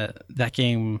like that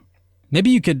game. Maybe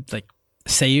you could like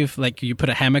save, like you put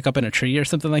a hammock up in a tree or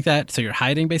something like that, so you're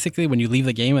hiding basically when you leave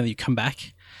the game, and then you come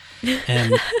back.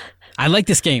 And I like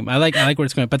this game. I like where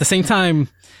it's going, but at the same time,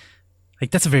 like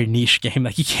that's a very niche game.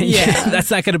 Like you can't. Yeah. That's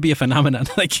not going to be a phenomenon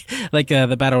like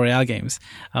the battle royale games.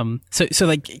 So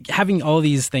like having all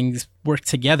these things work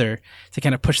together to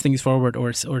kind of push things forward,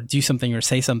 or do something or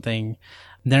say something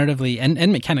narratively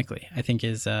and mechanically, I think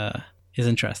is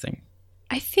interesting.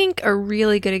 I think a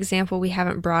really good example we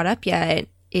haven't brought up yet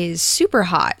is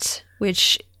Superhot,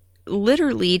 which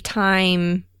literally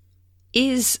time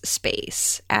is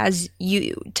space.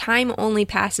 Time only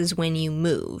passes when you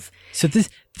move. So this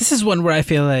is one where I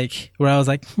feel like, where I was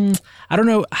like, I don't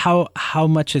know how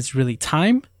much it's really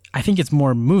time. I think it's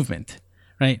more movement,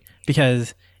 right?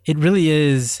 Because it really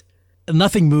is,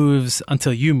 nothing moves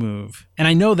until you move. And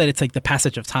I know that it's like the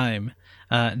passage of time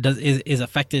is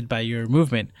affected by your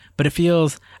movement, but it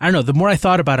feels, I don't know, the more I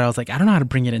thought about it, I was like, I don't know how to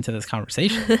bring it into this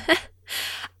conversation.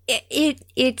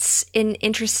 It's an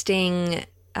interesting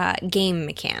game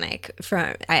mechanic.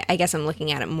 From I guess I'm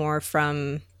looking at it more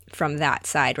from that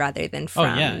side rather than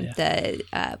from the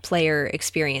player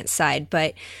experience side.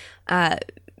 But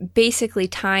basically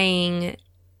tying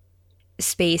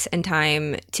space and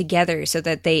time together so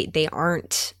that they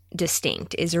aren't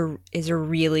distinct is a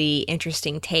really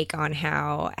interesting take on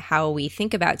how we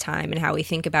think about time and how we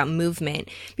think about movement,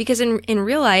 because in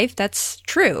real life that's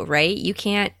true, right? You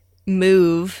can't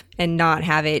move and not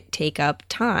have it take up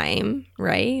time,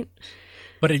 right?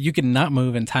 But you can not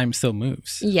move and time still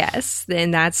moves. Yes,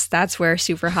 and that's where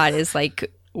Superhot is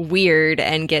like weird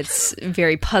and gets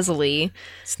very puzzly.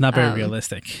 It's not very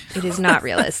realistic. It is not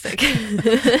realistic.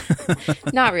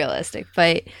 Not realistic,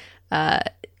 but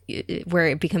where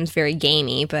it becomes very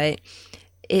gamey. But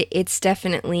it's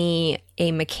definitely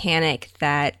a mechanic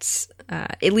that,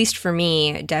 at least for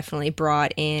me, definitely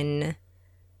brought in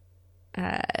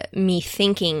me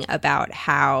thinking about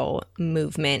how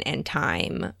movement and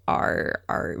time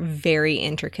are very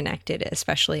interconnected,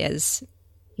 especially as,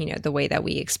 you know, the way that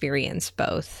we experience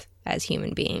both as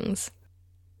human beings.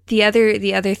 The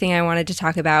other thing I wanted to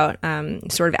talk about,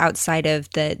 sort of outside of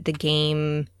the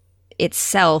game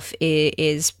itself,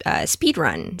 is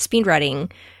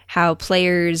speedrunning, how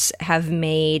players have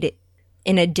made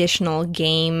an additional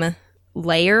game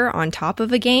layer on top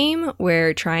of a game,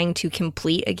 where trying to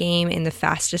complete a game in the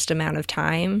fastest amount of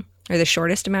time or the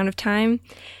shortest amount of time,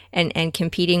 and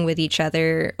competing with each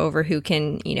other over who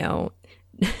can, you know,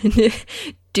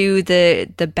 do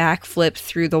the backflip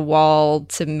through the wall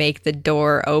to make the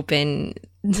door open,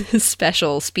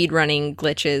 special speedrunning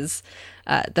glitches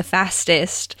the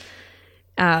fastest,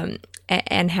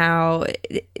 and how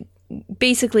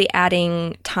basically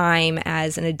adding time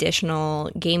as an additional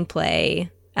gameplay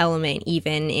element,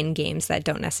 even in games that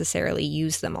don't necessarily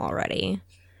use them already.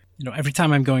 You know, every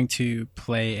time I'm going to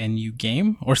play a new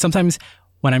game, or sometimes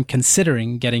when I'm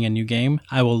considering getting a new game,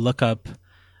 I will look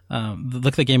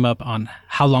the game up on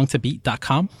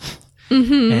howlongtobeat.com.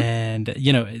 Mm-hmm. And,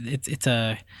 you know,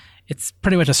 it's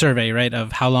pretty much a survey, right,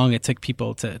 of how long it took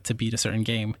people to beat a certain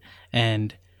game.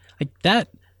 And like that,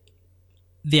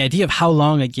 the idea of how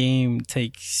long a game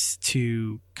takes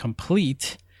to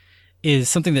complete is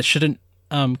something that shouldn't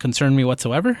concern me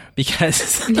whatsoever,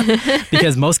 because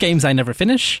most games I never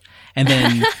finish. And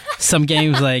then some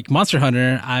games like Monster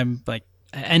Hunter, I'm like,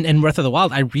 and Breath of the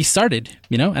Wild, I restarted,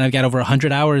 you know, and I've got over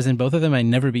 100 hours in both of them. I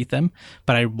never beat them,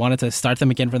 but I wanted to start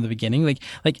them again from the beginning. Like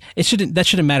that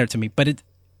shouldn't matter to me, but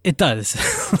it does.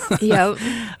 Yep.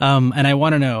 And I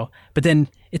want to know, but then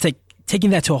it's like taking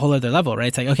that to a whole other level, right?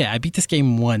 It's like, okay, I beat this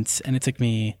game once and it took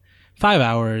me 5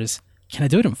 hours. Can I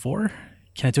do it in 4?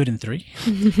 Can I do it in 3?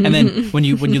 And then when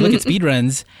you look at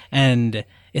speedruns, and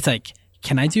it's like,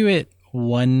 can I do it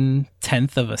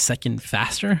 1/10 of a second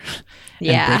faster?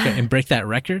 And break that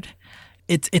record?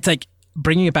 It's like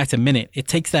bringing it back to minute. It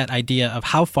takes that idea of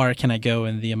how far can I go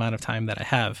in the amount of time that I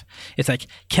have. It's like,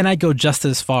 can I go just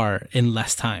as far in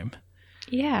less time?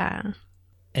 Yeah.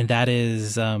 And that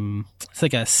is, it's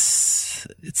like it's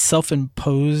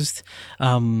self-imposed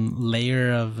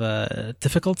layer of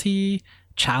difficulty,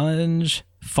 challenge,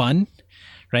 fun,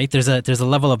 right? There's a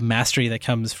level of mastery that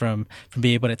comes from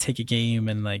being able to take a game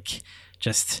and like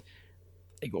just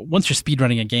like, once you're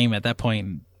speedrunning a game at that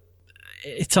point,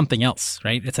 it's something else,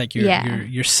 right? It's like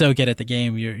you're so good at the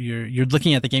game, you're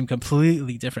looking at the game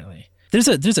completely differently. There's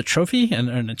a trophy and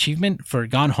an achievement for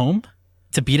Gone Home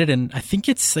to beat it in, I think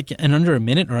it's like in under a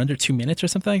minute or under 2 minutes or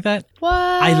something like that. What?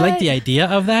 I like the idea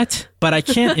of that, but I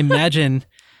can't imagine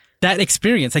that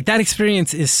experience. Like that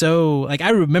experience is so, like I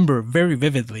remember very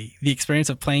vividly the experience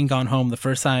of playing Gone Home the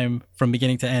first time from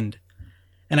beginning to end.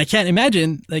 And I can't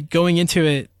imagine like going into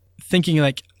it thinking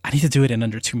like, I need to do it in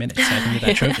under 2 minutes so I can get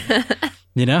that trophy.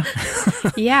 You know?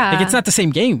 Yeah. Like it's not the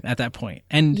same game at that point.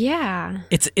 And yeah,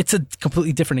 it's a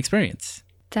completely different experience.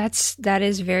 That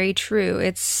is very true.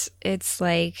 It's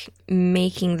like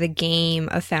making the game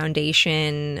a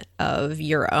foundation of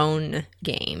your own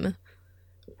game,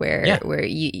 where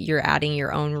you're adding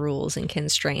your own rules and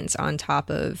constraints on top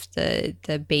of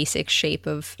the basic shape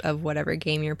of whatever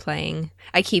game you're playing.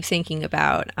 I keep thinking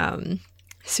about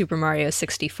Super Mario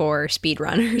 64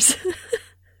 speedrunners.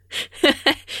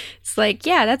 It's like,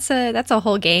 yeah, that's a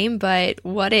whole game, but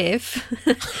what if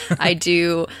I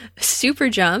do super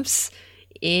jumps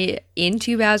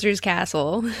into Bowser's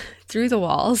castle, through the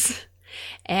walls,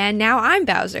 and now I'm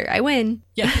Bowser. I win.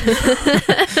 Yeah.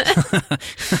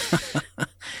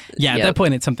 Yeah, at that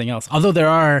point, it's something else. Although there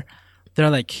are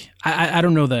like, I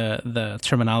don't know the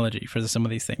terminology for some of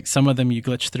these things. Some of them you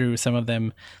glitch through, some of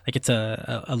them, like it's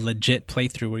a legit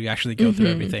playthrough where you actually go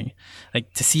through everything.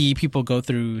 Like to see people go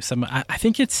through some, I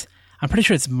think it's, I'm pretty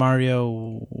sure it's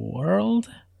Mario World.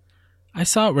 I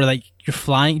saw it where like you're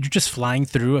just flying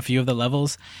through a few of the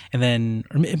levels, and then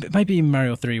or it might be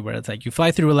Mario 3 where it's like you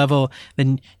fly through a level,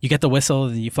 then you get the whistle,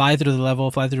 then you fly through the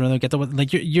level, fly through another, get the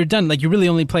like you're done. Like you really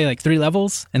only play like 3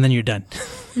 levels, and then you're done.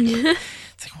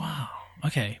 It's like, wow,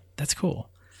 okay, that's cool.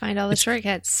 Find all the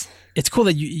shortcuts. It's cool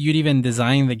that you'd even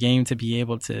design the game to be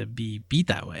able to be beat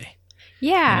that way.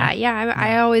 Yeah, you know?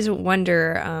 I always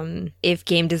wonder if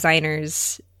game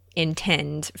designers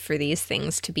intend for these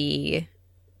things to be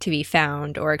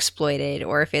found or exploited,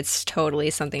 or if it's totally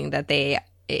something that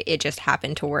it just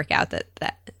happened to work out that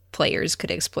players could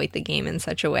exploit the game in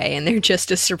such a way, and they're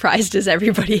just as surprised as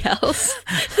everybody else.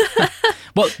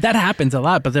 Well, that happens a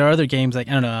lot, but there are other games like,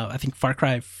 I don't know, I think Far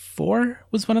Cry 4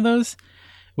 was one of those,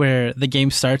 where the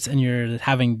game starts and you're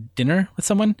having dinner with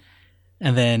someone,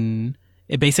 and then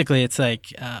it's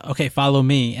like, okay, follow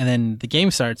me, and then the game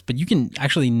starts, but you can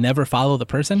actually never follow the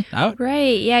person out.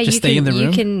 Right, yeah, just stay in the room.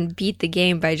 You can beat the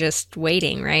game by just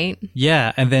waiting, right?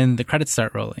 Yeah, and then the credits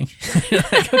start rolling. You're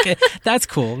like, okay, that's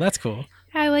cool.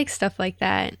 I like stuff like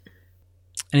that.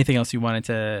 Anything else you wanted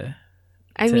to...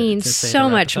 I mean, so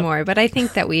much more, but I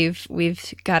think that we've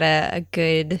got a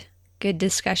good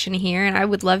discussion here, and I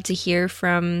would love to hear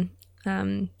from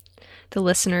the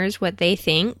listeners what they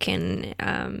think,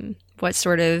 and what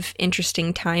sort of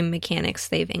interesting time mechanics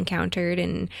they've encountered,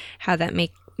 and how that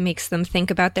makes them think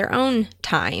about their own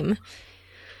time.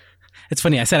 It's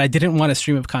funny. I said I didn't want a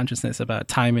stream of consciousness about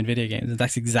time in video games, and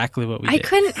that's exactly what we did.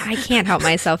 I can't help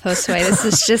myself, Josue. This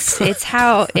is just,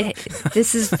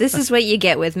 this is what you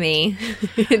get with me.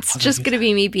 It's just going to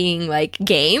be me being like,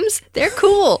 games? They're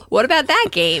cool. What about that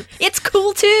game? It's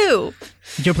cool too.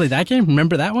 Did you ever play that game?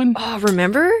 Remember that one? Oh,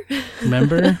 remember?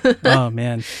 Oh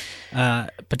man.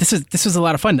 But this was a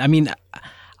lot of fun. I mean,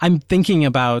 I'm thinking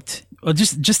about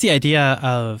just the idea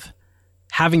of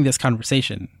having this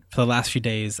conversation. For the last few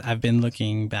days, I've been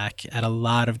looking back at a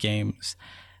lot of games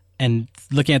and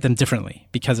looking at them differently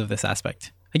because of this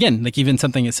aspect. Again, like even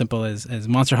something as simple as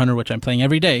Monster Hunter, which I'm playing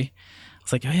every day.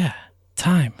 It's like, oh yeah,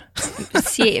 time.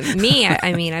 See, me,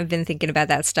 I mean, I've been thinking about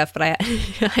that stuff, but I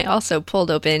also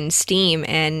pulled open Steam,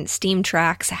 and Steam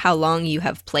tracks how long you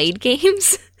have played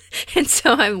games. And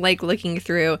so I'm like looking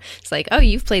through, it's like, oh,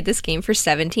 you've played this game for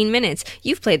 17 minutes.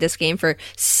 You've played this game for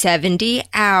 70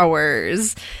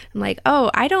 hours. I'm like,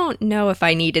 oh, I don't know if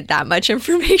I needed that much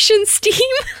information, Steam.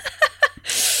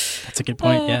 That's a good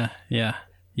point. Yeah.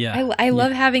 I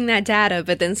love having that data,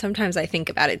 but then sometimes I think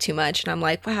about it too much, and I'm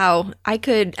like, wow, I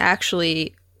could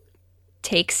actually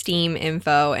take Steam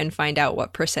info and find out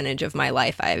what percentage of my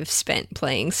life I've spent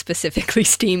playing specifically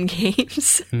Steam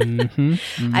games.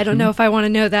 I don't know if I want to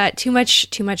know that. Too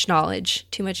much knowledge.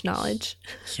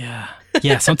 Yeah.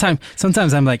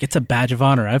 Sometimes I'm like, it's a badge of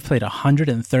honor. I've played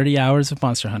 130 hours of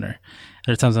Monster Hunter.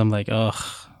 Other times I'm like, ugh,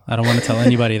 I don't want to tell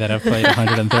anybody that I've played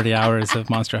 130 hours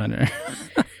of Monster Hunter.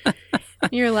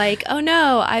 You're like, oh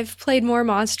no, I've played more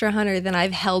Monster Hunter than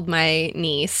I've held my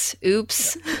niece.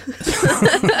 Oops.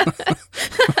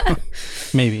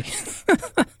 Maybe.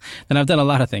 Then I've done a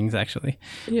lot of things, actually.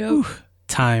 Yep. Whew.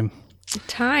 Time.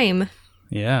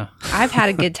 Yeah. I've had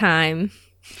a good time.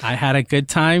 I had a good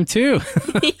time too.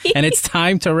 And it's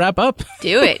time to wrap up.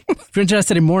 Do it. If you're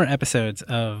interested in more episodes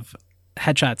of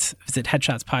Headshots, visit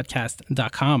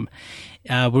headshotspodcast.com.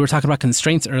 We were talking about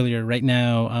constraints earlier. Right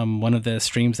now, one of the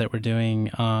streams that we're doing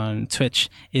on Twitch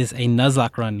is a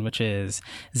Nuzlocke run, which is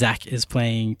Zach is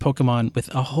playing Pokemon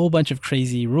with a whole bunch of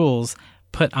crazy rules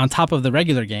put on top of the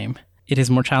regular game. It is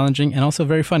more challenging and also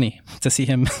very funny to see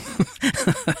him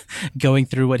going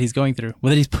through what he's going through,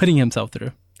 what he's putting himself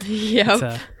through. Yep.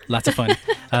 It's lots of fun.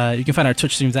 You can find our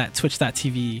Twitch streams at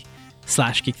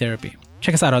twitch.tv/geektherapy.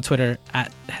 Check us out on Twitter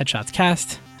at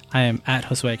HeadshotsCast. I am at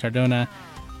Josue Cardona.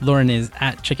 Lauren is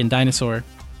at Chicken Dinosaur.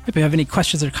 If you have any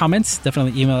questions or comments,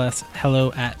 definitely email us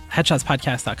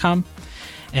hello@headshotspodcast.com.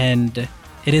 And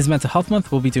it is Mental Health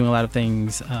Month. We'll be doing a lot of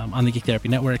things on the Geek Therapy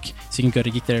Network, so you can go to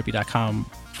geektherapy.com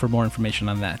for more information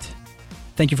on that.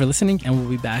 Thank you for listening, and we'll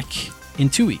be back in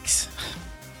 2 weeks.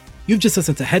 You've just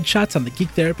listened to Headshots on the Geek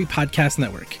Therapy Podcast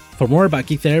Network. For more about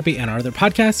Geek Therapy and our other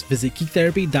podcasts, visit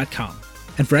geektherapy.com.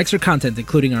 And for extra content,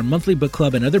 including our monthly book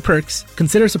club and other perks,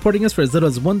 consider supporting us for as little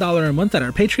as $1 a month at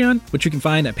our Patreon, which you can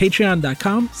find at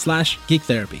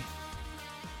patreon.com/geektherapy.